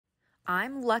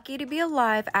I'm lucky to be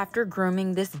alive after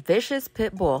grooming this vicious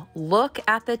pit bull. Look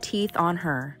at the teeth on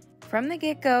her. From the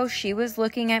get-go, she was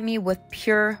looking at me with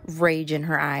pure rage in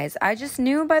her eyes. I just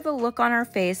knew by the look on her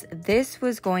face this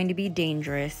was going to be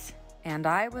dangerous. And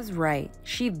I was right.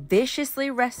 She viciously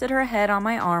rested her head on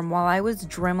my arm while I was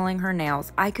dremeling her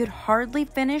nails. I could hardly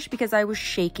finish because I was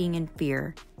shaking in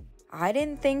fear. I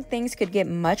didn't think things could get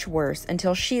much worse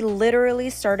until she literally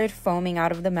started foaming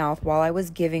out of the mouth while I was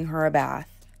giving her a bath.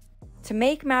 To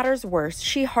make matters worse,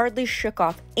 she hardly shook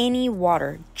off any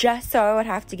water just so I would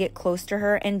have to get close to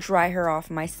her and dry her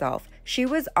off myself. She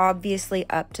was obviously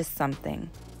up to something.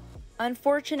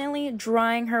 Unfortunately,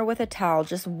 drying her with a towel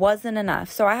just wasn't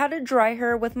enough, so I had to dry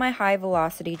her with my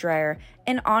high-velocity dryer.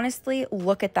 And honestly,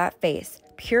 look at that face.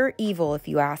 Pure evil if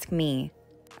you ask me.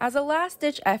 As a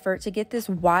last-ditch effort to get this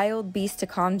wild beast to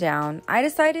calm down, I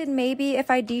decided maybe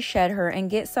if I de-shed her and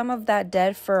get some of that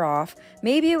dead fur off,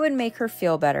 maybe it would make her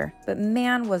feel better. But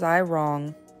man, was I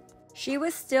wrong. She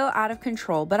was still out of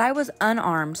control, but I was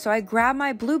unarmed, so I grabbed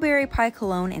my blueberry pie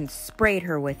cologne and sprayed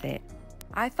her with it.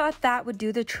 I thought that would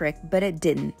do the trick, but it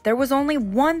didn't. There was only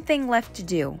one thing left to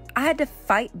do. I had to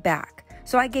fight back,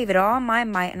 so I gave it all my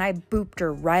might and I booped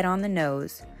her right on the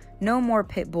nose. No more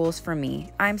pit bulls for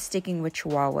me. I'm sticking with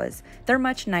Chihuahuas. They're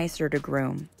much nicer to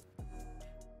groom.